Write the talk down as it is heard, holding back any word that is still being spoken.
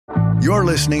You're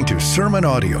listening to sermon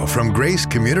audio from Grace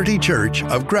Community Church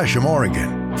of Gresham,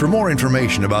 Oregon. For more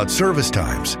information about service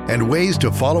times and ways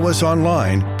to follow us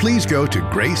online, please go to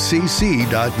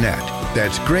gracecc.net.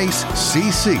 That's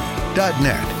gracecc.net.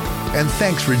 And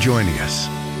thanks for joining us.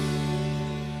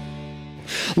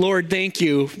 Lord, thank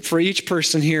you for each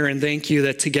person here, and thank you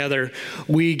that together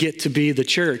we get to be the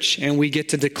church, and we get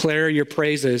to declare your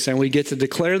praises, and we get to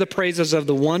declare the praises of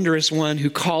the wondrous one who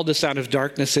called us out of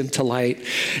darkness into light.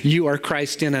 You are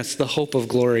Christ in us, the hope of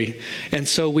glory. And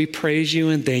so we praise you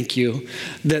and thank you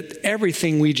that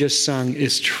everything we just sung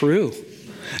is true.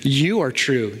 You are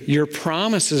true. Your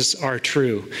promises are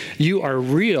true. You are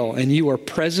real, and you are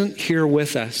present here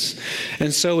with us.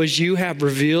 And so as you have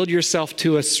revealed yourself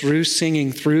to us through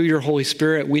singing, through your Holy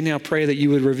Spirit, we now pray that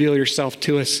you would reveal yourself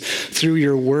to us through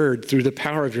your word, through the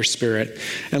power of your Spirit.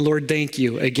 And Lord, thank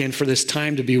you again for this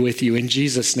time to be with you. In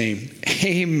Jesus' name,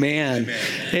 amen. Amen.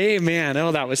 Amen.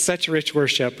 Oh, that was such rich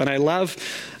worship, and I love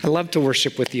to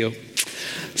worship with you.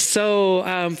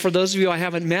 So for those of you I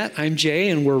haven't met, I'm Jay,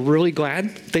 and we're really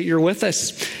glad that you're with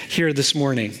us here this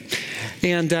morning.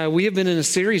 And we have been in a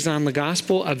series on the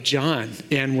Gospel of John,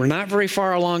 and we're not very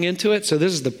far along into it, so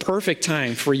this is the perfect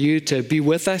time for you to be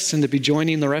with us and to be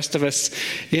joining the rest of us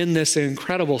in this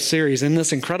incredible series, in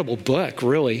this incredible book,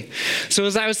 really. So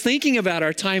as I was thinking about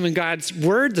our time in God's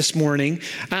Word this morning,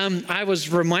 I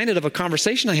was reminded of a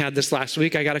conversation I had this last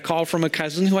week. I got a call from a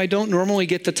cousin who I don't normally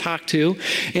get to talk to,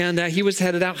 and he was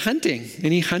headed out hunting.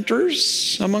 Any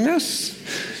hunters among us?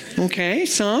 Okay,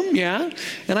 some, yeah.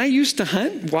 And I used to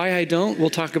hunt. Why I don't, we'll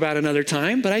talk about another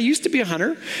time. But I used to be a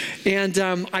hunter. And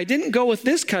I didn't go with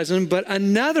this cousin, but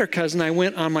another cousin. I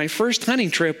went on my first hunting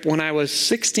trip when I was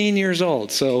 16 years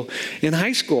old. So in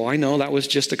high school, I know that was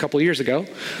just a couple years ago.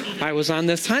 I was on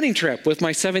this hunting trip with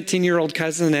my 17-year-old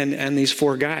cousin and these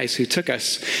four guys who took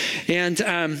us.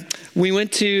 And we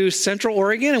went to Central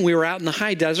Oregon, and we were out in the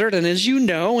high desert. And as you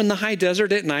know, in the high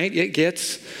desert at night, it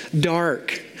gets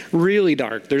dark. Really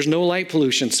dark. There's no light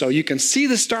pollution, so you can see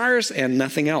the stars and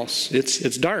nothing else.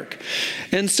 It's dark.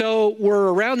 And so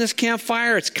we're around this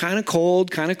campfire. It's kind of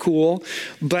cold, kind of cool,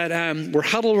 but we're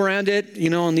huddled around it,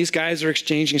 and these guys are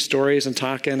exchanging stories and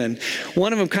talking, and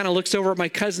one of them kind of looks over at my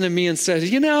cousin and me and says,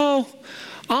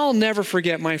 I'll never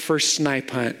forget my first snipe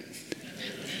hunt.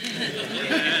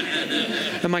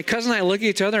 And my cousin and I look at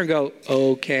each other and go,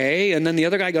 okay. And then the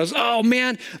other guy goes, oh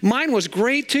man, mine was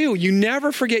great too. You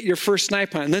never forget your first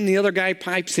snipe hunt. And then the other guy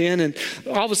pipes in, and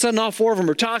all of a sudden all four of them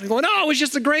are talking, going, oh, it was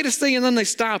just the greatest thing. And then they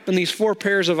stop, and these four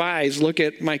pairs of eyes look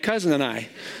at my cousin and I.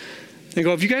 They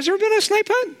go, have you guys ever been on a snipe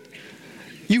hunt?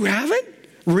 You haven't?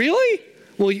 Really?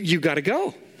 Well, you got to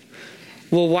go.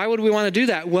 Well, why would we want to do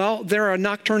that? Well, they're a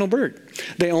nocturnal bird.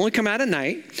 They only come out at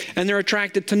night, and they're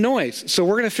attracted to noise. So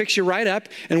we're going to fix you right up,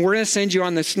 and we're going to send you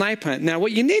on the snipe hunt. Now,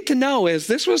 what you need to know is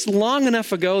this was long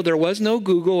enough ago. There was no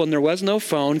Google, and there was no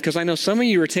phone, because I know some of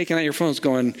you are taking out your phones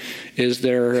going, is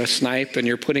there a snipe? And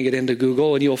you're putting it into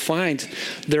Google, and you'll find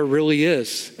there really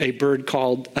is a bird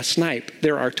called a snipe.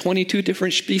 There are 22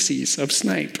 different species of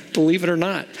snipe, believe it or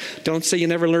not. Don't say you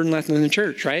never learned nothing in the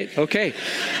church, right? Okay.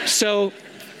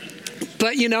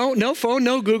 But, no phone,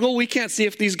 no Google. We can't see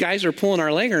if these guys are pulling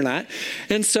our leg or not.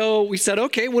 And so we said,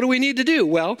 okay, what do we need to do?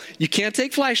 Well, you can't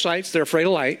take flashlights. They're afraid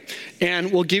of light.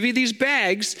 And we'll give you these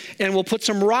bags, and we'll put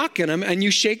some rock in them, and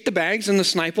you shake the bags, and the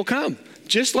snipe will come.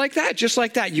 Just like that, just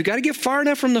like that. You got to get far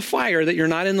enough from the fire that you're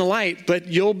not in the light, but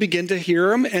you'll begin to hear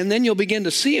them, and then you'll begin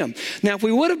to see them. Now, if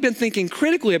we would have been thinking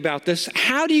critically about this,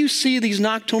 how do you see these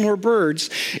nocturnal birds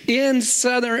in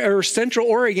southern or central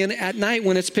Oregon at night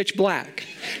when it's pitch black?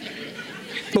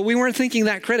 But we weren't thinking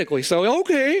that critically. So,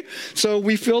 okay. So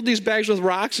we filled these bags with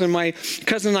rocks, and my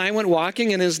cousin and I went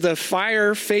walking, and as the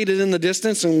fire faded in the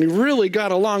distance and we really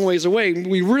got a long ways away,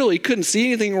 we really couldn't see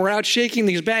anything. We're out shaking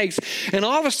these bags. And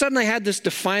all of a sudden I had this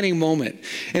defining moment.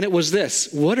 And it was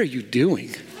this: what are you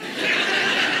doing?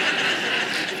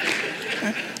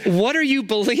 What are you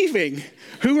believing?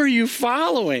 Who are you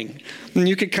following? And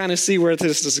you can kind of see where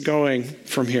this is going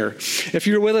from here. If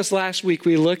you were with us last week,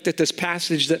 we looked at this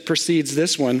passage that precedes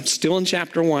this one, still in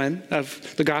chapter 1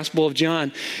 of the Gospel of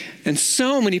John, and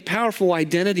so many powerful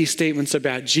identity statements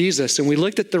about Jesus. And we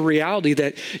looked at the reality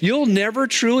that you'll never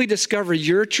truly discover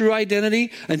your true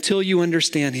identity until you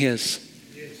understand his.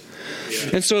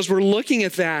 And so as we're looking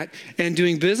at that and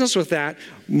doing business with that,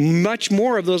 much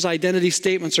more of those identity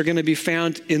statements are going to be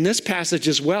found in this passage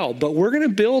as well. But we're going to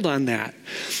build on that,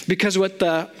 because what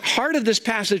the heart of this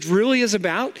passage really is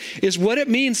about is what it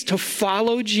means to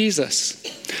follow Jesus.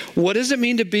 What does it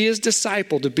mean to be his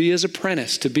disciple, to be his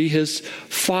apprentice, to be his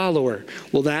follower?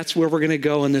 Well, that's where we're going to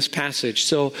go in this passage.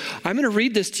 So I'm going to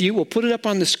read this to you. We'll put it up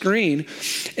on the screen.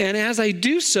 And as I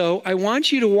do so, I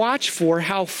want you to watch for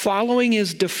how following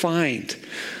is defined.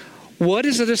 What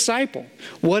is a disciple?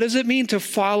 What does it mean to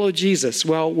follow Jesus?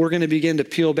 Well, we're going to begin to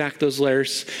peel back those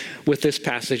layers with this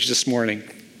passage this morning.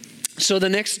 So the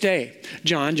next day,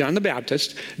 John the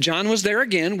Baptist, John was there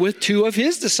again with two of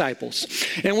his disciples.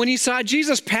 And when he saw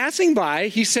Jesus passing by,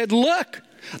 he said, "Look,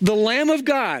 the Lamb of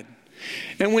God."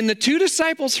 And when the two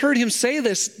disciples heard him say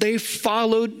this, they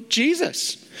followed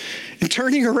Jesus. And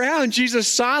turning around, Jesus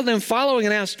saw them following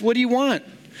and asked, "What do you want?"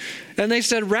 And they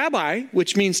said, "Rabbi,"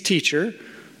 which means teacher,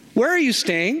 "where are you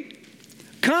staying?"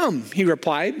 "Come," he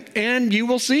replied, "and you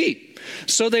will see."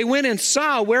 So they went and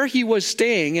saw where he was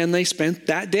staying, and they spent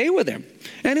that day with him.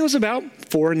 And it was about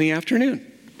 4 p.m.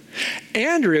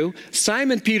 Andrew,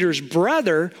 Simon Peter's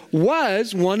brother,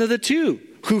 was one of the two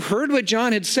who heard what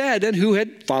John had said and who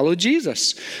had followed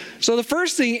Jesus. So the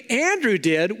first thing Andrew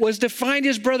did was to find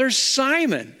his brother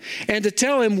Simon and to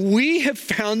tell him, "We have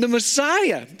found the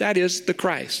Messiah," that is, the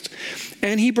Christ.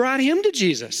 And he brought him to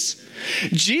Jesus.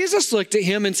 Jesus looked at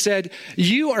him and said,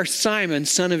 "You are Simon,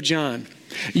 son of John.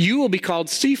 You will be called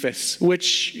Cephas,"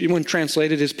 which when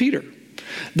translated is Peter.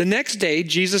 The next day,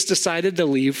 Jesus decided to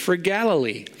leave for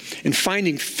Galilee. And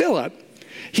finding Philip,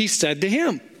 he said to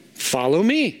him, "Follow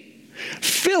me."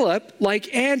 Philip,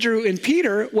 like Andrew and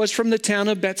Peter, was from the town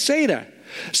of Bethsaida.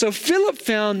 So Philip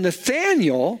found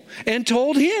Nathanael and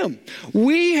told him,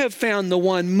 "We have found the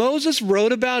one Moses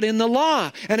wrote about in the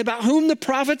law, and about whom the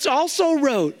prophets also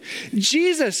wrote,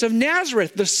 Jesus of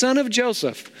Nazareth, the son of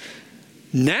Joseph."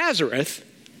 "Nazareth?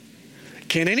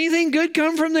 Can anything good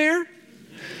come from there?"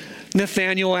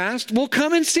 Nathanael asked. "Well,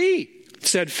 come and see,"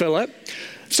 said Philip.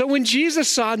 So when Jesus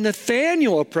saw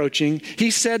Nathanael approaching,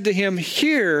 he said to him,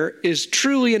 "Here is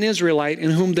truly an Israelite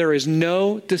in whom there is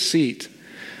no deceit."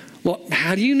 "Well,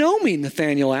 how do you know me?"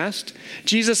 Nathanael asked.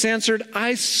 Jesus answered,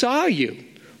 "I saw you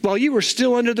while you were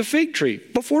still under the fig tree,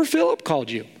 before Philip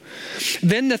called you."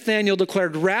 Then Nathanael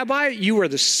declared, "Rabbi, you are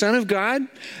the Son of God.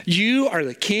 You are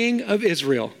the King of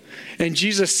Israel." And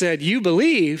Jesus said, "You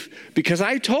believe because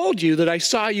I told you that I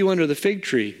saw you under the fig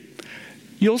tree.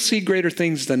 You'll see greater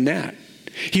things than that."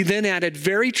 He then added,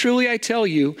 "Very truly I tell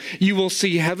you, you will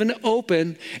see heaven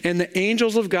open and the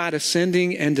angels of God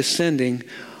ascending and descending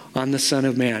on the Son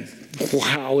of Man."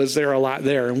 Wow, is there a lot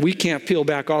there? And we can't peel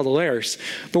back all the layers,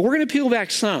 but we're going to peel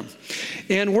back some.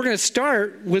 And we're going to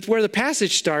start with where the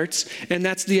passage starts, and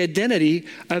that's the identity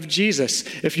of Jesus.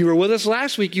 If you were with us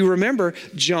last week, you remember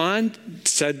John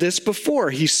said this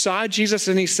before. He saw Jesus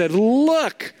and he said,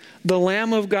 "Look, the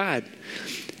Lamb of God."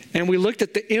 And we looked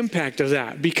at the impact of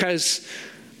that because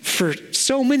for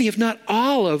so many, if not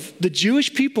all of the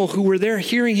Jewish people who were there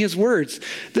hearing his words,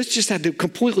 this just had to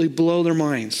completely blow their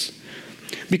minds.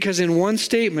 Because in one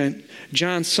statement,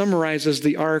 John summarizes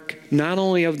the arc not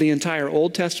only of the entire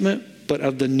Old Testament, but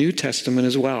of the New Testament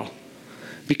as well.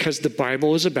 Because the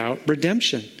Bible is about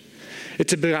redemption.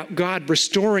 It's about God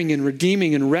restoring and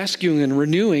redeeming and rescuing and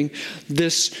renewing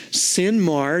this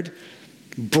sin-marred,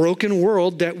 broken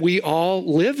world that we all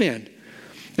live in.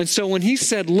 And so when he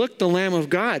said, "Look, the Lamb of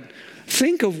God,"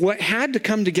 think of what had to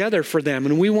come together for them.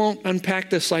 And we won't unpack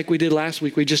this like we did last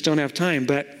week. We just don't have time.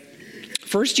 But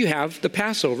first you have the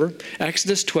Passover,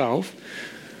 Exodus 12.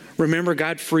 Remember,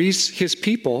 God frees his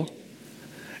people.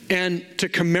 And to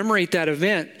commemorate that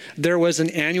event, there was an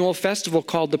annual festival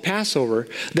called the Passover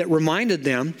that reminded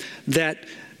them that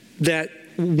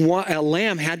a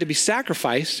lamb had to be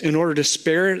sacrificed in order to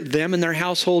spare them and their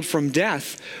household from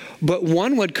death. But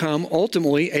one would come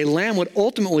ultimately, a lamb would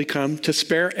ultimately come to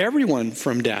spare everyone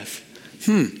from death.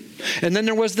 And then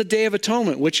there was the Day of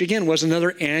Atonement, which again was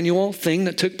another annual thing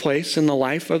that took place in the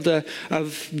life of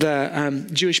the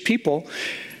Jewish people,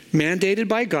 mandated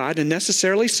by God, and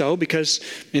necessarily so, because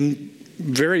in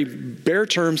very bare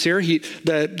terms here,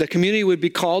 the community would be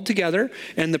called together,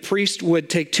 and the priest would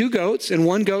take 2 goats, and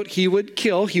 1 goat he would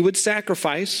kill, he would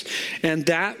sacrifice, and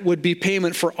that would be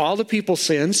payment for all the people's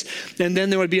sins. And then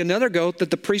there would be another goat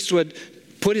that the priest would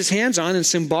put his hands on, and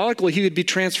symbolically he would be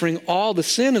transferring all the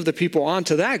sin of the people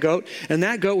onto that goat, and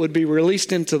that goat would be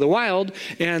released into the wild,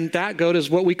 and that goat is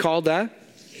what we call the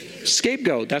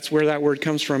scapegoat. That's where that word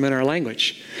comes from in our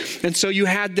language. And so you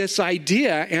had this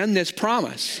idea and this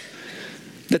promise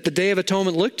that the Day of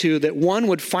Atonement looked to, that one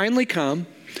would finally come,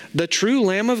 the true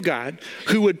Lamb of God,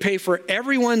 who would pay for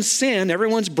everyone's sin,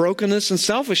 everyone's brokenness and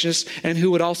selfishness, and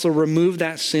who would also remove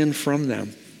that sin from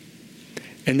them.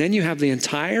 And then you have the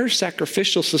entire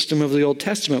sacrificial system of the Old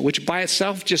Testament, which by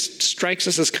itself just strikes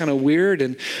us as kind of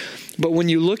weird. But when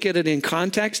you look at it in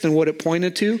context and what it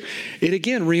pointed to, it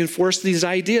again reinforced these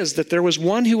ideas that there was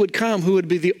one who would come who would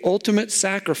be the ultimate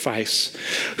sacrifice,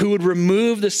 who would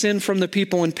remove the sin from the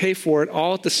people and pay for it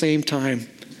all at the same time.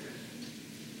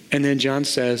 And then John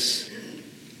says,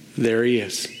 there he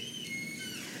is.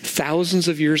 Thousands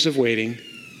of years of waiting.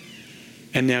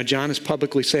 And now John is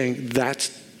publicly saying, that's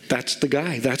the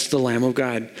guy. That's the Lamb of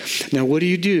God. Now, what do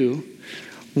you do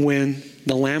when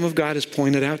the Lamb of God is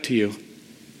pointed out to you?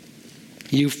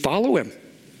 You follow him.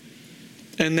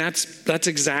 And that's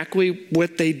exactly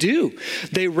what they do.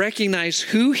 They recognize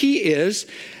who he is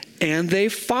and they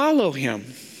follow him.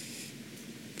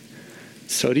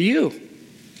 So do you.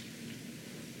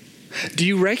 Do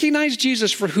you recognize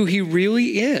Jesus for who he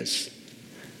really is?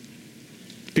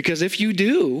 Because if you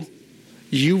do,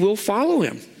 you will follow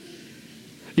him.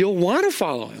 You'll want to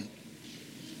follow him.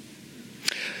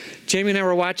 Jamie and I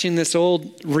were watching this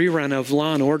old rerun of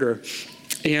Law and Order,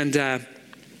 and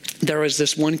there was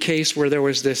this one case where there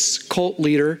was this cult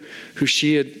leader who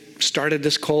she had started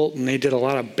this cult, and they did a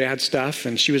lot of bad stuff,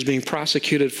 and she was being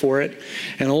prosecuted for it.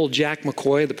 And old Jack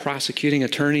McCoy, the prosecuting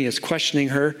attorney, is questioning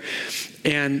her,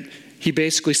 and he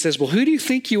basically says, well, who do you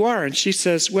think you are? And she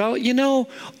says, well, you know,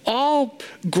 all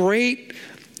great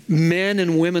men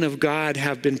and women of God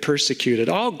have been persecuted.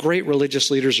 All great religious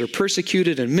leaders are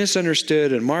persecuted and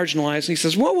misunderstood and marginalized. And he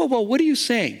says, whoa, what are you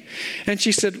saying? And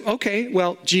she said, okay,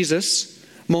 well, Jesus,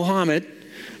 Mohammed,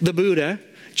 the Buddha,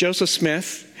 Joseph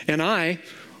Smith, and I,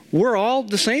 we're all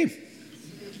the same.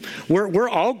 We're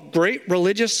all great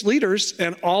religious leaders,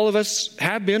 and all of us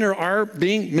have been or are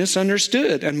being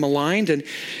misunderstood and maligned. And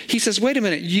he says, wait a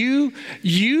minute,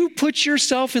 you put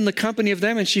yourself in the company of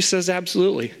them? And she says,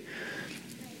 absolutely.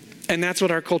 And that's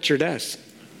what our culture does.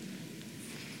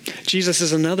 Jesus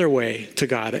is another way to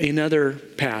God, another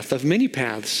path of many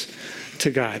paths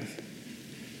to God.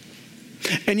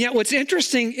 And yet what's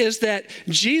interesting is that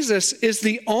Jesus is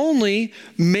the only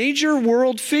major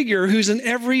world figure who's in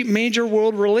every major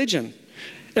world religion.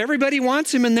 Everybody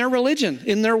wants him in their religion,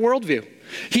 in their worldview.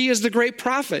 He is the great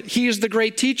prophet. He is the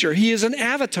great teacher. He is an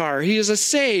avatar. He is a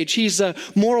sage. He's a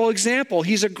moral example.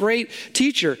 He's a great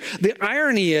teacher. The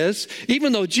irony is,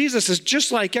 even though Jesus is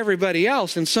just like everybody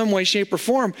else in some way, shape, or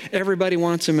form, everybody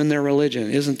wants him in their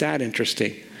religion. Isn't that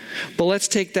interesting? But let's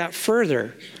take that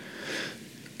further.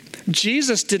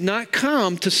 Jesus did not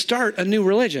come to start a new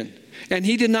religion, and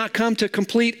he did not come to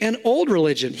complete an old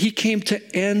religion. He came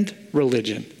to end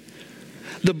religion.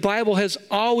 The Bible has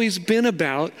always been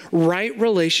about right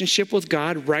relationship with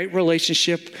God, right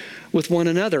relationship with one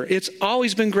another. It's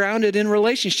always been grounded in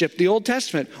relationship. The Old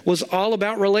Testament was all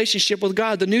about relationship with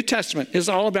God. The New Testament is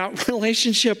all about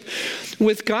relationship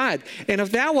with God. And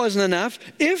if that wasn't enough,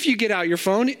 if you get out your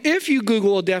phone, if you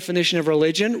Google a definition of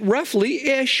religion,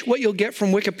 roughly-ish, what you'll get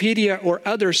from Wikipedia or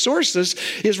other sources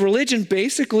is religion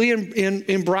basically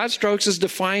in broad strokes is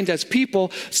defined as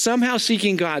people somehow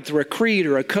seeking God through a creed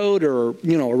or a code or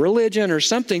a religion or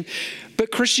something.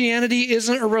 But Christianity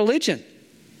isn't a religion.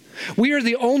 We are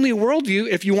the only worldview,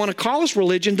 if you want to call us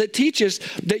religion, that teaches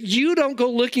that you don't go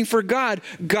looking for God.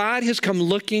 God has come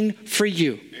looking for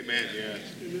you. Amen. Yes.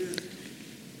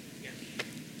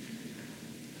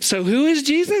 So who is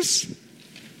Jesus?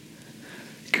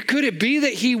 Could it be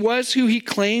that he was who he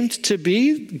claimed to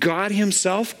be? God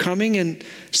himself coming and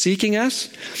seeking us?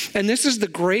 And this is the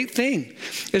great thing,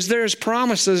 is there's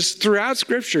promises throughout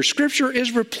Scripture. Scripture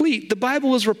is replete. The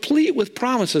Bible is replete with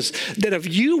promises that if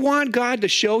you want God to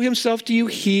show himself to you,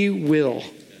 he will.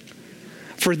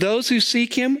 For those who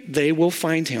seek him, they will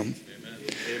find him.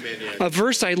 Amen. A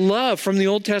verse I love from the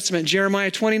Old Testament,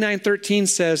 Jeremiah 29:13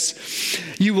 says,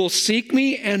 "You will seek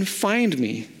me and find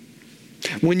me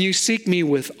when you seek me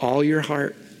with all your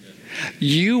heart."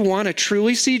 You want to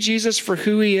truly see Jesus for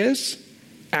who he is?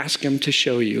 Ask him to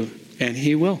show you, and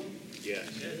he will. Yes.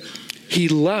 He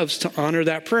loves to honor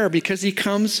that prayer because he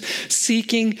comes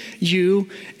seeking you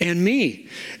and me.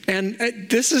 And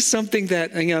this is something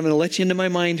that, I'm going to let you into my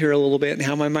mind here a little bit and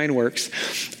how my mind works.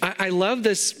 I love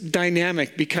this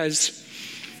dynamic because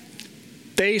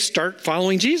they start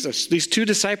following Jesus. These two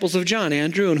disciples of John,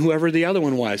 Andrew and whoever the other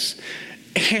one was.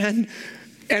 And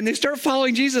they start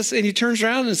following Jesus, and he turns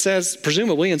around and says,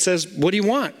 presumably, and says, what do you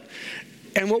want?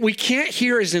 And what we can't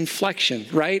hear is inflection,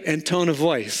 right? And tone of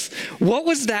voice. What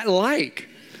was that like?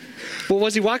 Well,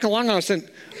 was he walking along and saying,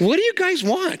 what do you guys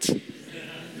want?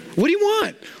 What do you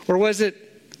want? Or was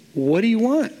it, what do you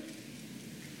want?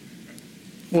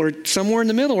 Or somewhere in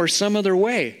the middle or some other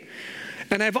way.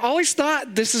 And I've always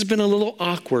thought this has been a little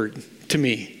awkward to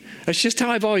me. That's just how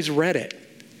I've always read it.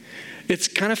 It's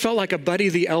kind of felt like a Buddy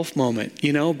the Elf moment.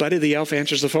 You know, Buddy the Elf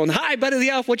answers the phone. Hi, Buddy the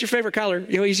Elf, what's your favorite color?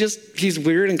 You know, he's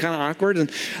weird and kind of awkward.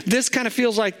 And this kind of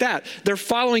feels like that. They're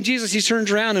following Jesus. He turns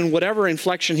around and whatever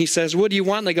inflection he says, what do you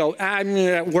want? And they go,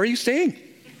 where are you staying?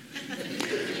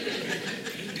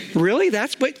 Really?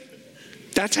 That's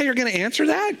how you're going to answer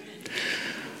that?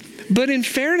 But in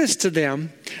fairness to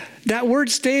them, that word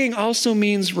staying also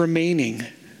means remaining.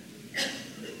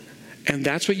 And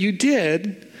that's what you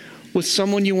did with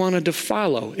someone you wanted to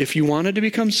follow. If you wanted to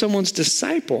become someone's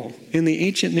disciple in the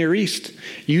ancient Near East,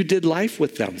 you did life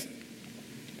with them.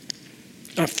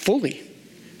 Fully.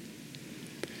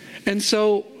 And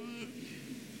so,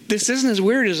 this isn't as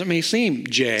weird as it may seem,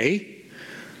 Jay.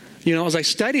 You know, as I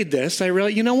studied this, I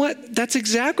realized, you know what? That's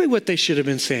exactly what they should have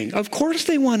been saying. Of course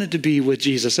they wanted to be with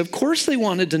Jesus. Of course they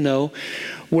wanted to know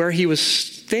where he was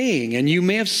staying. And you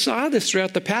may have saw this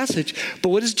throughout the passage. But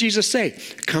what does Jesus say?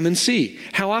 Come and see.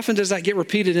 How often does that get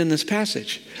repeated in this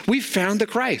passage? We found the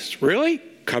Christ. Really?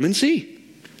 Come and see.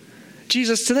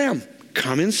 Jesus to them.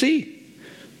 Come and see.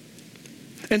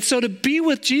 And so to be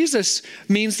with Jesus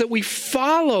means that we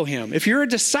follow him. If you're a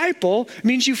disciple, it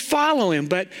means you follow him.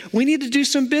 But we need to do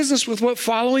some business with what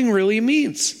following really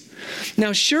means.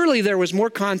 Now, surely there was more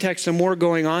context and more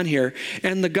going on here.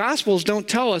 And the Gospels don't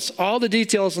tell us all the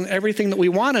details and everything that we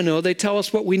want to know. They tell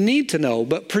us what we need to know.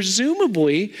 But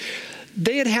presumably,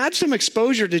 they had some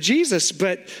exposure to Jesus.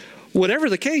 But whatever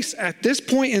the case, at this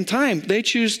point in time, they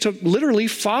choose to literally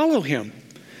follow him.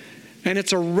 And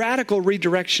it's a radical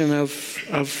redirection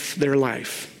of their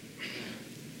life.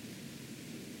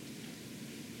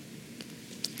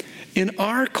 In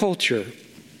our culture,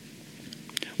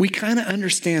 we kind of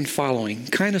understand following,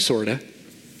 kind of, sort of.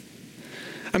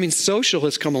 I mean, social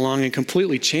has come along and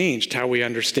completely changed how we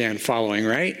understand following,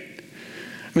 right?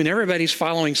 I mean, everybody's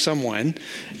following someone.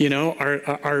 You know,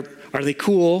 are they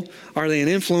cool? Are they an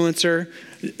influencer?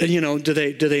 You know, do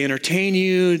they entertain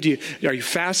you? Are you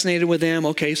fascinated with them?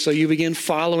 Okay, so you begin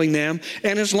following them.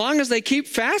 And as long as they keep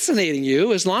fascinating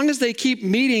you, as long as they keep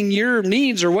meeting your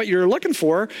needs or what you're looking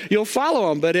for, you'll follow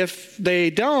them. But if they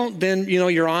don't, then, you know,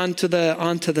 you're on to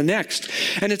the next.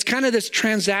 And it's kind of this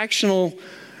transactional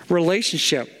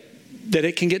relationship that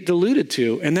it can get diluted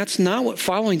to. And that's not what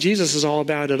following Jesus is all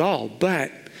about at all.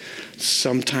 But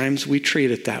sometimes we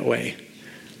treat it that way.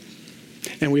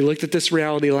 And we looked at this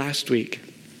reality last week.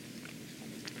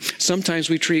 Sometimes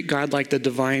we treat God like the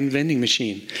divine vending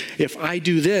machine. If I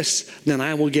do this, then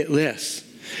I will get this.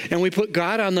 And we put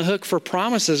God on the hook for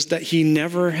promises that he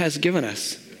never has given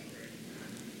us.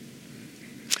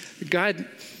 God,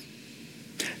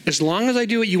 as long as I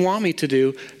do what you want me to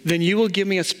do, then you will give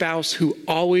me a spouse who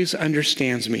always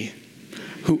understands me,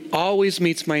 who always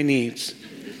meets my needs.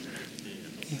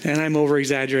 And I'm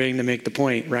over-exaggerating to make the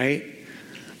point, right?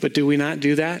 But do we not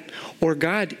do that? Or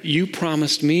God, you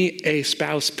promised me a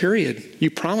spouse, period.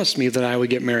 You promised me that I would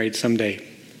get married someday.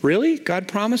 Really? God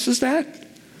promises that?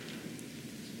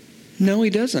 No,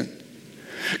 he doesn't.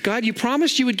 God, you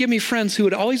promised you would give me friends who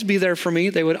would always be there for me.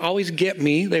 They would always get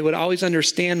me. They would always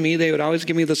understand me. They would always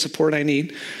give me the support I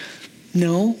need.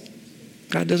 No,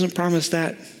 God doesn't promise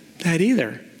that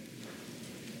either.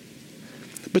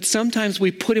 But sometimes we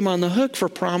put him on the hook for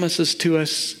promises to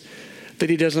us that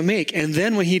he doesn't make. And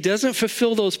then when he doesn't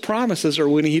fulfill those promises, or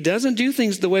when he doesn't do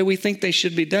things the way we think they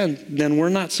should be done, then we're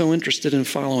not so interested in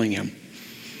following him.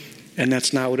 And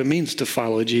that's not what it means to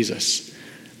follow Jesus.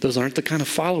 Those aren't the kind of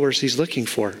followers he's looking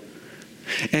for.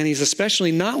 And he's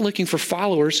especially not looking for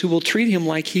followers who will treat him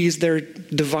like he's their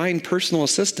divine personal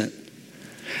assistant.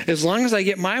 As long as I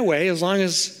get my way, as long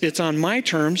as it's on my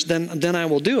terms, then I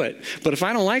will do it. But if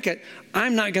I don't like it,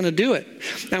 I'm not going to do it.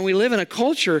 And we live in a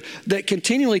culture that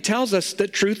continually tells us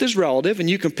that truth is relative and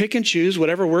you can pick and choose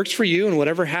whatever works for you and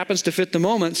whatever happens to fit the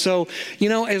moment. So, you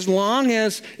know, as long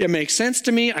as it makes sense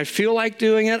to me, I feel like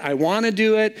doing it, I want to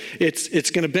do it,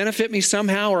 it's going to benefit me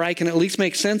somehow, or I can at least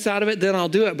make sense out of it, then I'll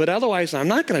do it. But otherwise, I'm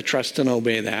not going to trust and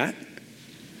obey that.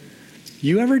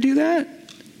 You ever do that?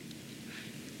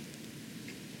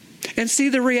 And see,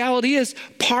 the reality is,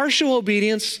 partial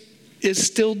obedience is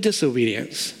still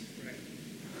disobedience.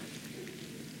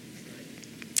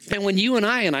 And when you and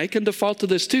I can default to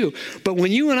this too, but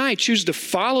when you and I choose to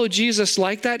follow Jesus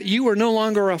like that, you are no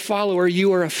longer a follower,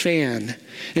 you are a fan.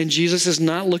 And Jesus is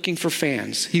not looking for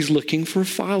fans. He's looking for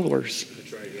followers.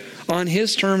 That's right, yes. On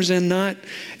his terms and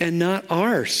not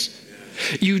ours.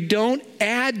 Yeah. You don't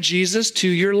add Jesus to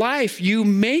your life. You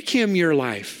make him your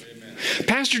life.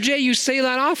 Pastor Jay, you say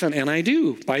that often, and I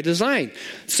do, by design.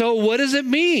 So what does it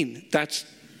mean? That's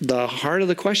the heart of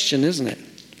the question, isn't it?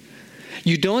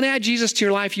 You don't add Jesus to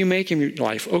your life, you make him your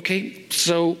life. Okay,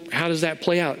 so how does that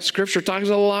play out? Scripture talks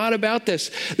a lot about this.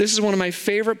 This is one of my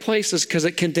favorite places because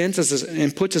it condenses it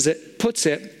and puts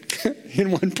it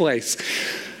in one place.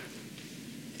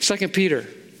 2 Peter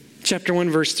chapter 1,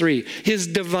 verse 3. His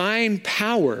divine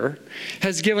power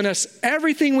has given us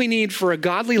everything we need for a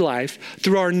godly life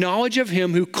through our knowledge of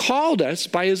him who called us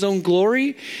by his own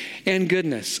glory and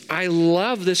goodness. I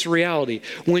love this reality.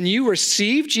 When you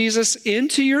receive Jesus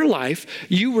into your life,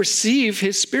 you receive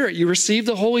his Spirit. You receive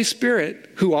the Holy Spirit,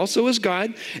 who also is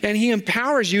God, and he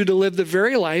empowers you to live the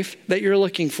very life that you're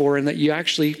looking for and that you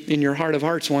actually, in your heart of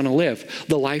hearts, want to live,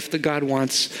 the life that God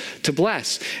wants to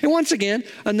bless. And once again,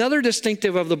 another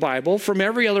distinctive of the Bible from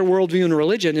every other worldview and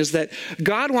religion is that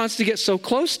God wants to get so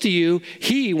close to you,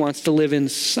 he wants to live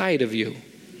inside of you.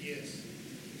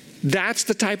 That's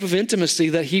the type of intimacy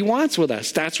that he wants with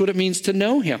us. That's what it means to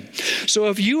know him. So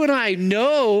if you and I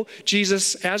know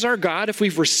Jesus as our God, if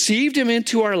we've received him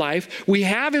into our life, we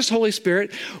have his Holy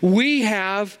Spirit, we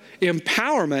have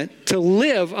empowerment to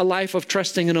live a life of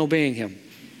trusting and obeying him.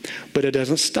 But it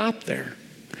doesn't stop there.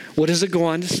 What does it go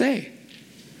on to say?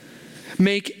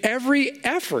 Make every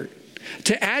effort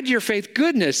to add to your faith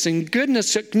goodness, and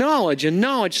goodness knowledge, and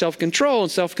knowledge self-control,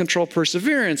 and self-control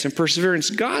perseverance, and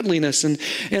perseverance godliness, and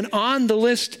on the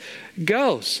list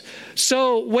goes.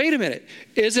 So wait a minute.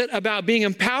 Is it about being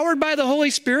empowered by the Holy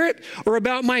Spirit or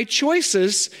about my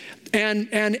choices and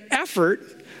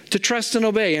effort to trust and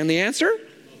obey? And the answer?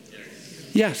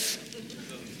 Yes.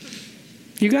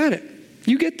 You got it.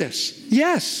 You get this.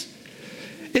 Yes.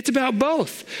 It's about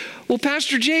both. Well,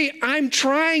 Pastor Jay, I'm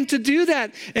trying to do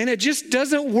that, and it just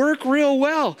doesn't work real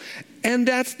well. And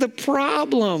that's the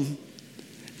problem,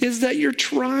 is that you're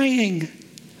trying.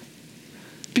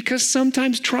 Because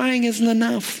sometimes trying isn't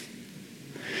enough.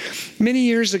 Many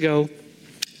years ago,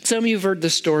 some of you have heard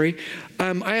this story.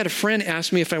 I had a friend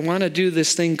ask me if I want to do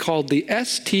this thing called the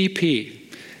STP.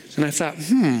 And I thought,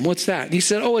 what's that? And he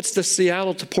said, it's the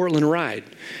Seattle to Portland ride.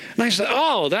 And I said,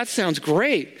 that sounds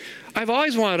great. I've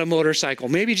always wanted a motorcycle.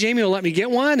 Maybe Jamie will let me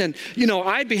get one. And,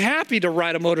 I'd be happy to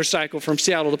ride a motorcycle from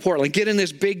Seattle to Portland. Get in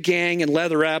this big gang and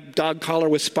leather up, dog collar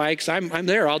with spikes. I'm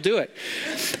there. I'll do it.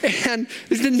 And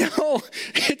he said, no,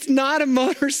 it's not a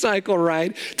motorcycle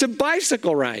ride. It's a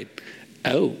bicycle ride.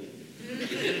 Oh.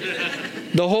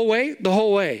 The whole way? The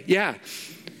whole way. Yeah.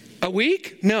 A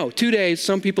week? No. 2 days.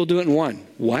 Some people do it in one.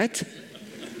 What?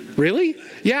 Really?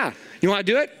 Yeah. You want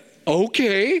to do it?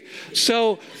 Okay.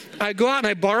 So I go out and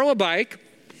I borrow a bike.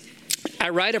 I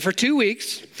ride it for 2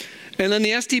 weeks. And then the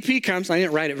STP comes. I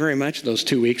didn't ride it very much those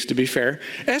 2 weeks, to be fair.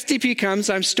 STP comes.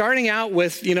 I'm starting out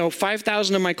with,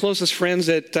 5,000 of my closest friends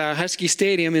at Husky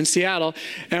Stadium in Seattle.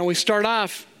 And we start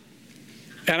off,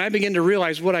 and I begin to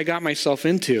realize what I got myself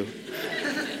into.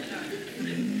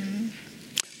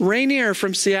 Rainier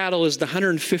from Seattle is the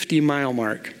 150-mile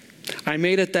mark. I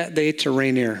made it that day to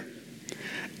Rainier.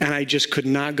 And I just could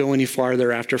not go any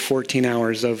farther after 14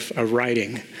 hours of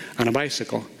riding on a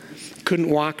bicycle. Couldn't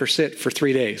walk or sit for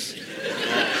 3 days.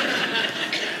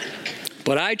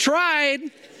 But I tried.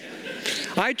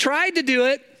 I tried to do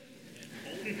it.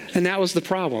 And that was the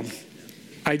problem.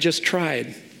 I just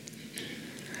tried.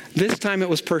 This time it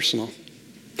was personal.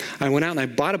 I went out and I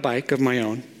bought a bike of my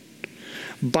own,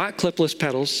 bought clipless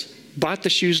pedals, bought the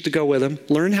shoes to go with them,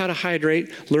 learned how to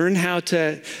hydrate, learned how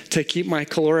to keep my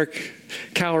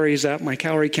calories up, my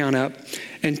calorie count up,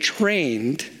 and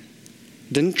trained,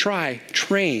 didn't try,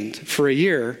 trained for a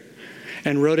year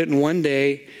and rode it in 1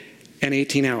 day and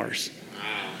 18 hours.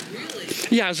 Wow. Really?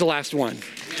 Yeah, it was the last one.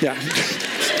 Yeah.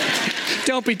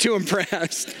 Don't be too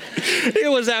impressed.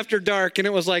 It was after dark, and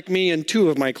it was like me and 2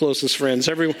 of my closest friends.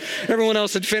 Everyone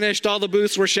else had finished. All the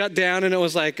booths were shut down, and it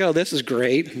was like, this is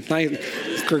great.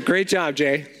 Great job,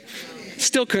 Jay.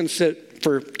 Still couldn't sit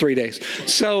for 3 days.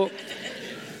 So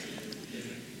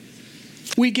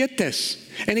we get this.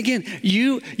 And again,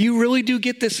 you really do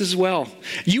get this as well.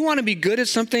 You want to be good at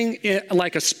something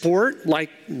like a sport, like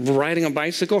riding a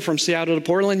bicycle from Seattle to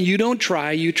Portland. You don't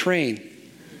try, you train.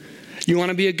 You want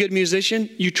to be a good musician?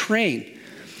 You train.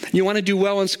 You want to do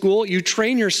well in school? You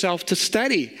train yourself to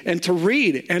study and to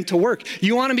read and to work.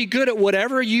 You want to be good at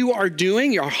whatever you are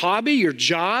doing, your hobby, your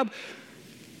job,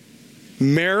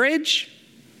 marriage,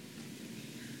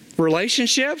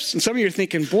 relationships. And some of you are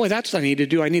thinking, boy, that's what I need to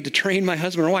do. I need to train my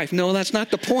husband or wife. No, that's not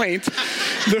the point.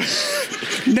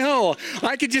 No,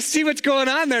 I could just see what's going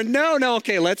on there. No,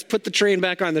 okay, let's put the train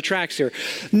back on the tracks here.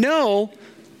 No,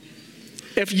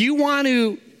 if you want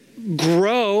to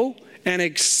grow and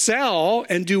excel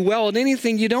and do well at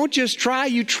anything, you don't just try,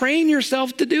 you train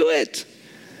yourself to do it.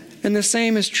 And the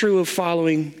same is true of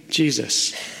following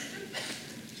Jesus.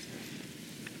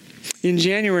 In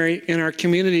January, in our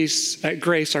communities at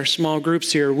Grace, our small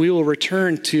groups here, we will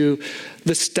return to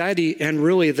the study and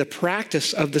really the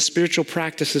practice of the spiritual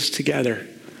practices together.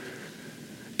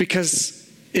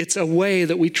 Because it's a way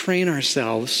that we train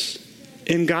ourselves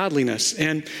in godliness.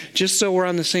 And just so we're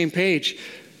on the same page,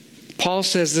 Paul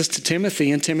says this to Timothy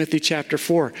in Timothy chapter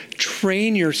 4.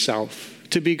 Train yourself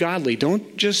to be godly.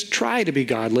 Don't just try to be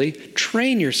godly.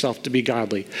 Train yourself to be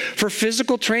godly. For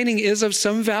physical training is of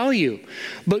some value,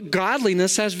 but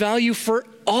godliness has value for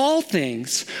all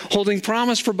things, holding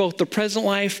promise for both the present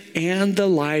life and the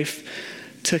life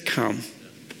to come.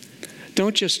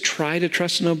 Don't just try to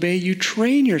trust and obey. You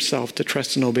train yourself to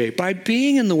trust and obey by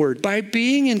being in the Word, by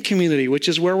being in community, which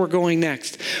is where we're going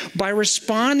next, by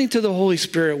responding to the Holy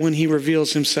Spirit when He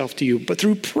reveals Himself to you, but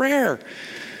through prayer.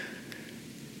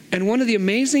 And one of the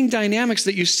amazing dynamics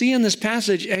that you see in this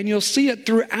passage, and you'll see it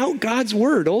throughout God's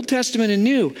Word, Old Testament and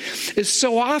New, is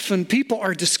so often people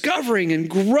are discovering and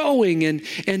growing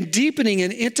and deepening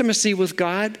in intimacy with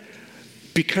God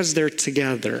because they're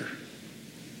together.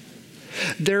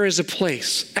 There is a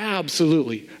place,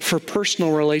 absolutely, for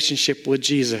personal relationship with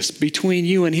Jesus between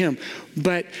you and Him.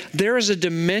 But there is a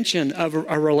dimension of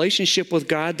a relationship with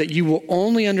God that you will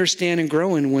only understand and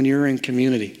grow in when you're in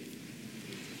community.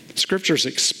 Scripture is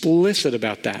explicit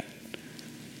about that.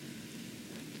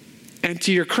 And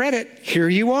to your credit, here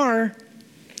you are.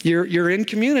 You're in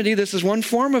community. This is one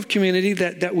form of community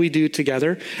that we do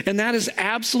together. And that is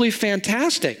absolutely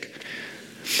fantastic.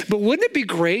 But wouldn't it be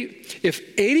great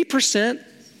if 80%,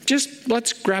 just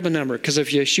let's grab a number, because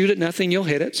if you shoot at nothing, you'll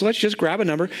hit it. So let's just grab a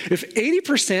number. If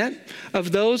 80%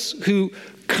 of those who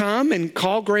come and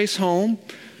call Grace home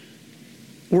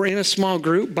were in a small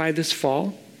group by this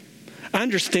fall,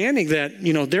 understanding that,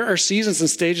 there are seasons and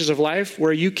stages of life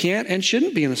where you can't and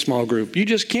shouldn't be in a small group. You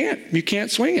just can't. You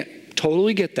can't swing it.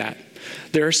 Totally get that.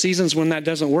 There are seasons when that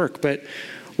doesn't work. But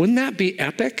wouldn't that be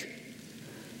epic?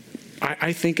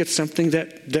 I think it's something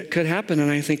that could happen,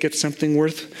 and I think it's something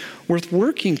worth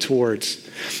working towards,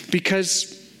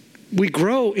 because we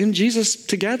grow in Jesus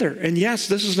together. And yes,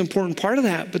 this is an important part of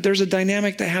that, but there's a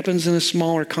dynamic that happens in a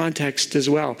smaller context as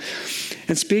well.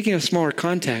 And speaking of smaller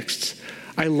contexts,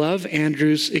 I love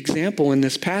Andrew's example in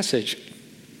this passage.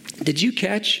 Did you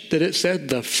catch that it said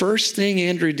the first thing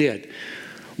Andrew did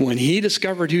when he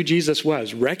discovered who Jesus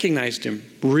was, recognized Him,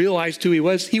 realized who He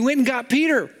was, he went and got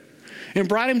Peter and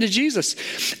brought him to Jesus.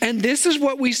 And this is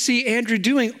what we see Andrew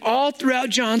doing all throughout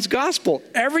John's gospel.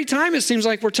 Every time it seems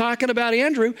like we're talking about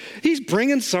Andrew, he's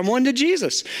bringing someone to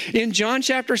Jesus. In John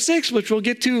chapter 6, which we'll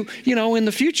get to, in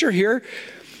the future here,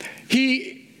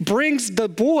 he brings the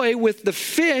boy with the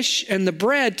fish and the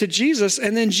bread to Jesus,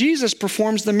 and then Jesus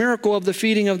performs the miracle of the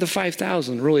feeding of the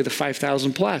 5,000, really the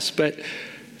 5,000 plus. But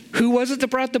who was it that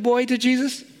brought the boy to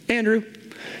Jesus? Andrew.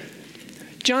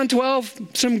 John 12,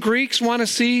 some Greeks want to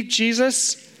see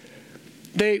Jesus.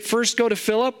 They first go to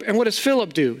Philip, and what does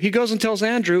Philip do? He goes and tells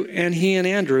Andrew, and he and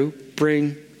Andrew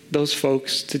bring those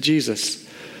folks to Jesus.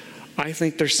 I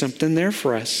think there's something there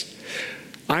for us.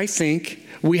 I think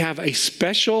we have a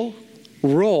special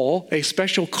role, a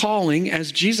special calling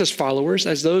as Jesus followers,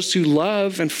 as those who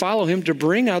love and follow Him, to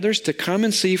bring others to come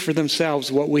and see for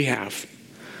themselves what we have.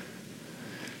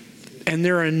 And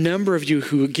there are a number of you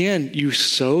who, again, you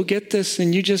so get this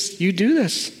and you do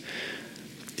this.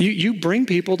 You bring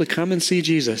people to come and see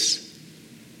Jesus.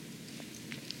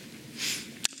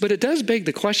 But it does beg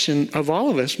the question of all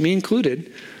of us, me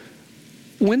included,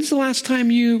 when's the last time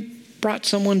you brought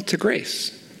someone to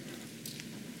Grace?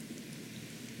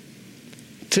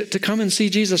 To come and see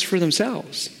Jesus for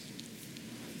themselves?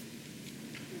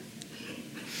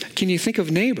 Can you think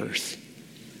of neighbors,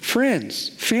 friends,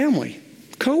 family,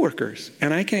 coworkers?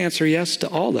 And I can answer yes to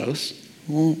all those.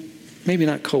 Well, maybe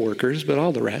not coworkers, but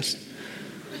all the rest.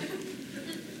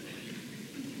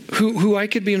 Who I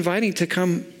could be inviting to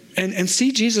come and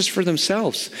see Jesus for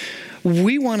themselves.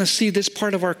 We want to see this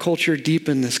part of our culture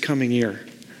deepen this coming year.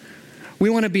 We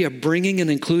want to be a bringing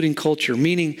and including culture,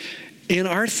 meaning in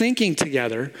our thinking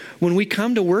together, when we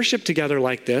come to worship together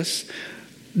like this,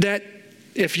 that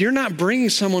if you're not bringing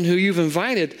someone who you've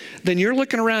invited, then you're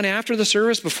looking around after the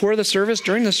service, before the service,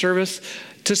 during the service,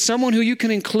 to someone who you can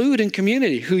include in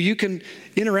community, who you can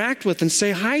interact with and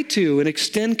say hi to and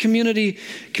extend community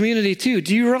to.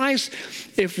 Do you realize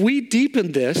if we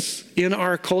deepen this in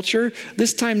our culture,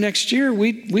 this time next year,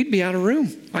 we'd be out of room?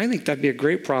 I think that'd be a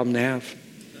great problem to have.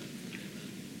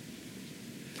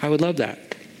 I would love that.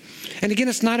 And again,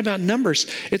 it's not about numbers.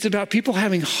 It's about people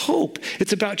having hope.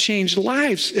 It's about changed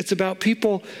lives. It's about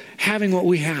people having what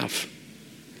we have.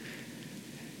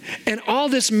 And all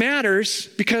this matters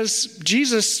because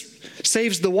Jesus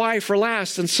saves the why for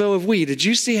last, and so have we. Did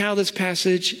you see how this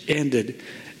passage ended?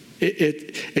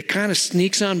 It kind of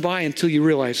sneaks on by until you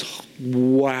realize,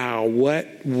 wow,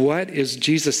 what is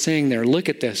Jesus saying there? Look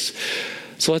at this.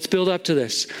 So let's build up to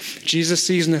this. Jesus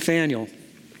sees Nathanael.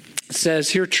 It says,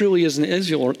 here truly is an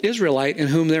Israelite in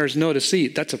whom there is no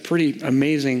deceit. That's a pretty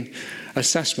amazing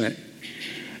assessment.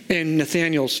 And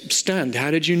Nathanael's stunned.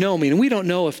 How did you know me? And we don't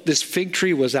know if this fig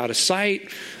tree was out of sight,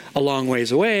 a long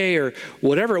ways away, or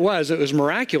whatever it was. It was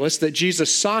miraculous that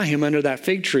Jesus saw him under that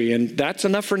fig tree. And that's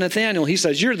enough for Nathanael. He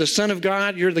says, you're the Son of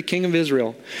God. You're the King of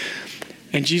Israel.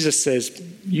 And Jesus says,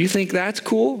 you think that's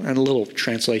cool? And a little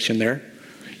translation there.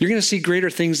 You're going to see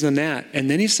greater things than that. And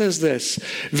then he says this,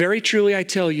 very truly I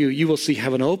tell you, you will see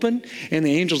heaven open and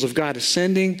the angels of God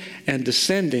ascending and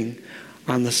descending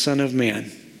on the Son of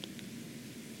Man.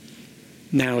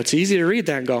 Now, it's easy to read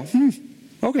that and go,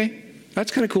 okay,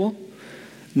 that's kind of cool.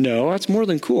 No, that's more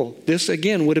than cool. This,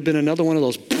 again, would have been another one of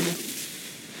those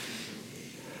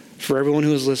for everyone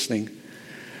who is listening.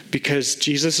 Because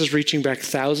Jesus is reaching back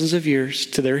thousands of years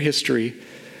to their history,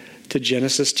 to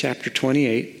Genesis chapter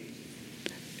 28.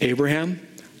 Abraham,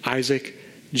 Isaac,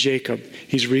 Jacob.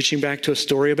 He's reaching back to a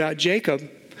story about Jacob.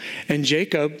 And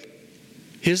Jacob,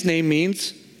 his name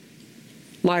means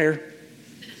liar,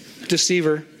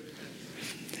 deceiver.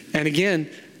 And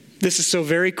again, this is so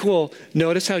very cool.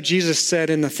 Notice how Jesus said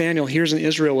in Nathanael, here's an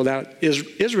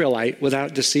Israelite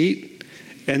without deceit.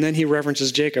 And then he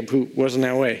references Jacob, who wasn't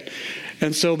that way.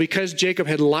 And so because Jacob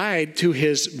had lied to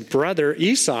his brother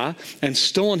Esau and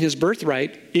stolen his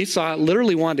birthright, Esau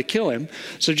literally wanted to kill him.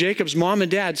 So Jacob's mom and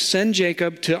dad send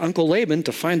Jacob to Uncle Laban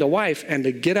to find a wife and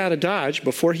to get out of Dodge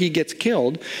before he gets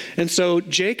killed. And so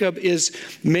Jacob is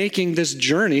making this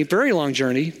journey, very long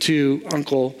journey, to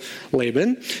Uncle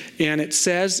Laban. And it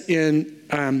says in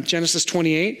Genesis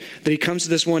 28 that he comes to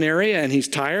this one area and he's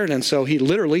tired. And so he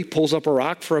literally pulls up a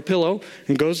rock for a pillow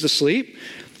and goes to sleep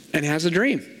and has a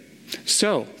dream.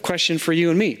 So, question for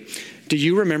you and me. Do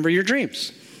you remember your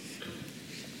dreams?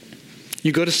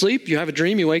 You go to sleep, you have a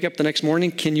dream, you wake up the next morning,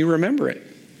 can you remember it?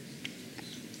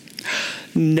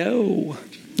 No,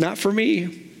 not for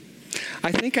me.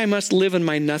 I think I must live in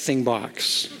my nothing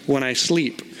box when I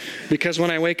sleep. Because when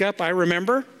I wake up, I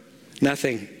remember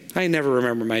nothing. I never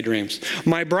remember my dreams.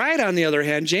 My bride, on the other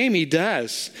hand, Jamie,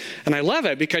 does. And I love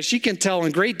it because she can tell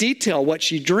in great detail what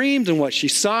she dreamed and what she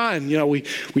saw. And,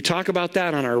 we talk about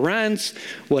that on our runs,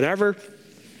 whatever.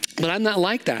 But I'm not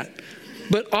like that.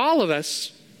 But all of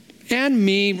us, and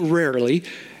me rarely,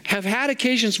 have had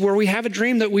occasions where we have a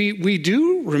dream that we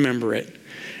do remember it.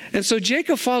 And so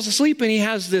Jacob falls asleep and he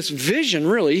has this vision,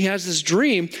 really. He has this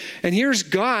dream. And here's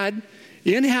God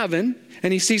in heaven.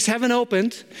 And he sees heaven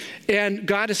opened, and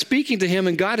God is speaking to him,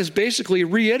 and God is basically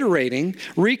reiterating,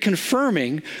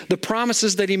 reconfirming the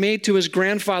promises that he made to his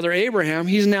grandfather Abraham.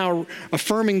 He's now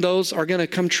affirming those are going to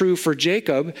come true for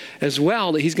Jacob as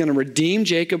well, that he's going to redeem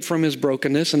Jacob from his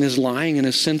brokenness and his lying and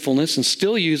his sinfulness and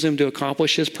still use him to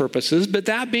accomplish his purposes. But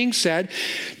that being said,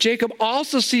 Jacob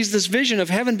also sees this vision of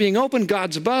heaven being open,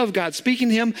 God's above, God speaking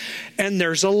to him, and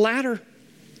there's a ladder.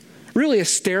 Really a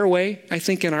stairway, I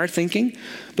think, in our thinking.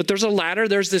 But there's a ladder,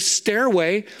 there's this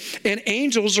stairway, and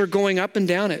angels are going up and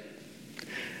down it.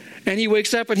 And he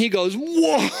wakes up and he goes,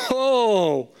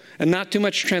 whoa! And not too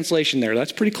much translation there.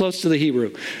 That's pretty close to the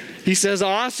Hebrew. He says,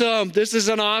 awesome, this is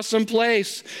an awesome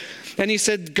place. And he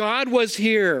said, God was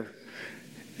here.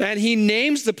 And he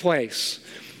names the place.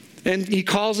 And he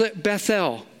calls it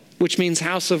Bethel, which means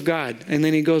house of God. And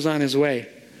then he goes on his way.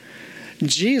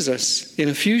 Jesus, in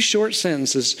a few short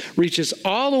sentences, reaches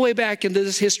all the way back into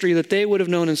this history that they would have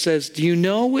known and says, do you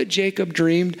know what Jacob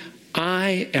dreamed?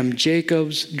 I am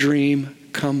Jacob's dream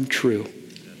come true.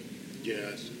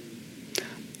 Yes.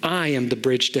 I am the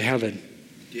bridge to heaven.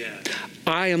 Yes.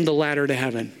 I am the ladder to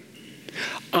heaven.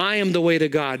 I am the way to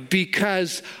God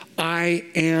because I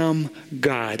am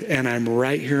God and I'm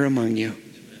right here among you.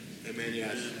 Amen.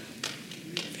 Yes.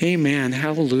 Amen.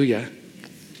 Hallelujah.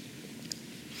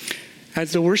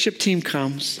 As the worship team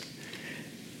comes,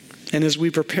 and as we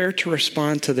prepare to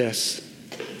respond to this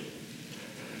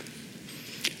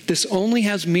only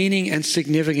has meaning and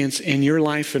significance in your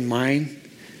life and mine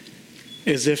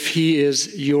as if he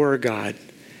is your God.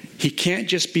 He can't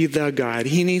just be the God.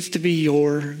 He needs to be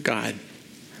your God.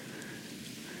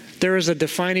 There is a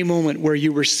defining moment where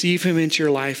you receive him into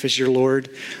your life as your Lord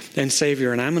and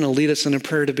Savior. And I'm going to lead us in a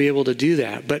prayer to be able to do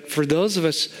that. But for those of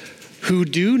us who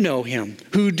do know him,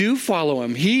 who do follow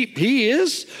him, he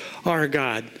is our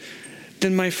God.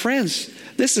 Then my friends,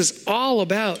 this is all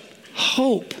about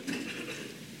hope.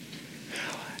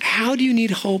 How do you need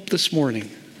hope this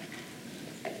morning?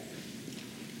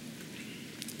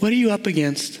 What are you up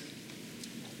against?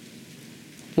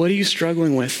 What are you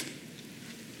struggling with?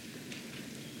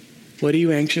 What are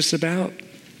you anxious about?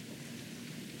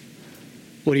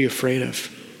 What are you afraid of?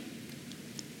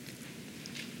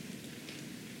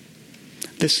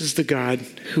 This is the God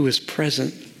who is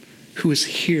present, who is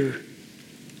here,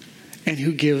 and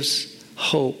who gives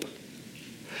hope.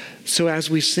 So as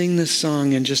we sing this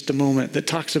song in just a moment that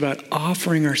talks about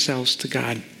offering ourselves to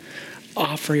God,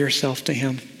 offer yourself to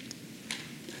Him.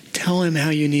 Tell Him how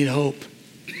you need hope.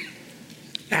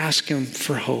 Ask Him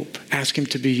for hope. Ask Him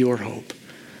to be your hope.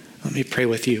 Let me pray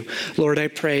with you. Lord, I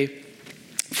pray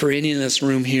for any in this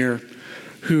room here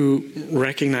who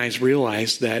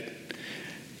realize that,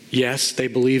 yes, they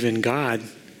believe in God,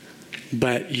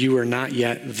 but you are not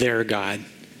yet their God.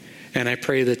 And I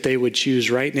pray that they would choose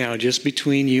right now, just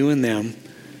between you and them,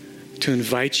 to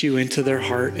invite you into their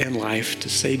heart and life, to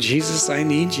say, Jesus, I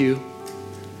need you.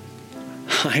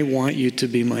 I want you to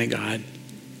be my God.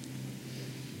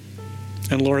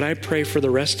 And Lord, I pray for the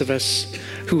rest of us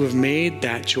who have made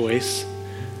that choice,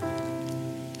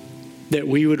 that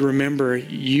we would remember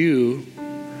you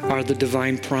are the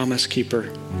divine promise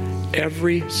keeper.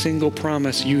 Every single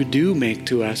promise you do make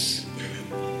to us,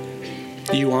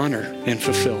 you honor and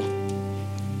fulfill.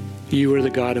 You are the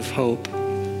God of hope.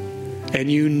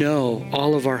 And you know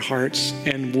all of our hearts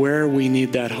and where we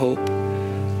need that hope.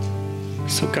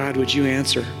 So God, would you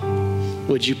answer?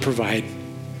 Would you provide?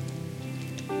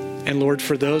 And Lord,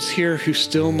 for those here who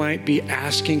still might be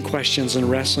asking questions and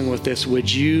wrestling with this,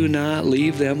 would you not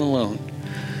leave them alone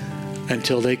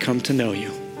until they come to know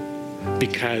you,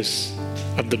 because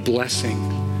of the blessing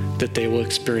that they will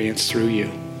experience through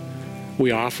you.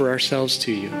 We offer ourselves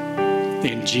to you.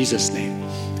 In Jesus' name,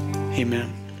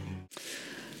 amen.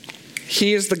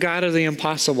 He is the God of the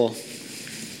impossible.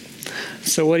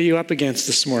 So what are you up against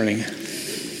this morning?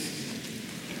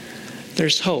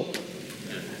 There's hope.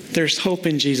 There's hope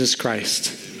in Jesus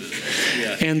Christ.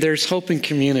 And there's hope in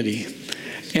community.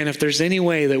 And if there's any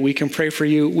way that we can pray for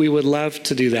you, we would love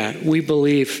to do that. We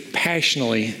believe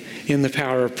passionately in the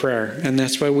power of prayer. And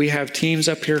that's why we have teams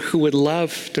up here who would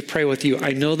love to pray with you.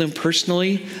 I know them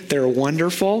personally. They're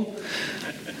wonderful.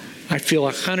 I feel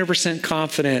 100%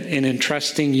 confident in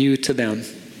entrusting you to them.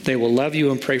 They will love you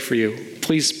and pray for you.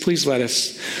 Please let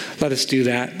us do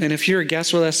that. And if you're a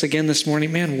guest with us again this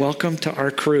morning, man, welcome to our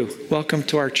crew. Welcome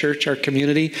to our church, our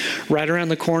community. Right around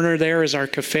the corner there is our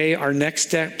cafe. Our Next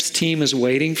Steps team is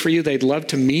waiting for you. They'd love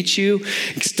to meet you,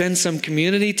 extend some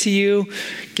community to you,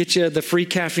 get you the free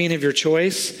caffeine of your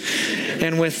choice.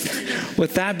 And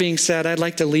with that being said, I'd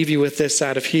like to leave you with this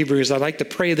out of Hebrews. I'd like to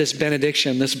pray this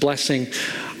benediction, this blessing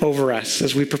over us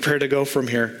as we prepare to go from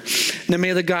here. Now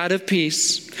may the God of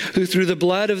peace, who through the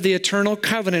blood of the eternal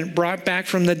covenant brought back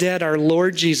from the dead our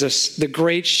Lord Jesus, the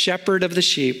great shepherd of the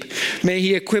sheep, may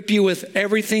he equip you with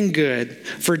everything good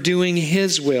for doing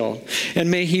his will.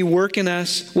 And may he work in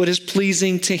us what is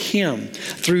pleasing to him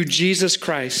through Jesus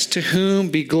Christ, to whom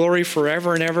be glory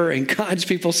forever and ever. And God's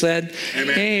people said,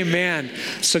 Amen. Amen.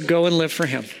 So go and live for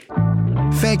him.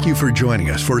 Thank you for joining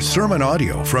us for sermon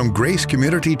audio from Grace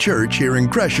Community Church here in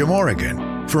Gresham,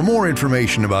 Oregon. For more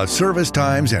information about service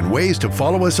times and ways to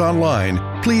follow us online,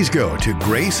 please go to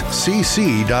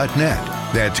gracecc.net.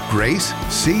 That's gracecc.net.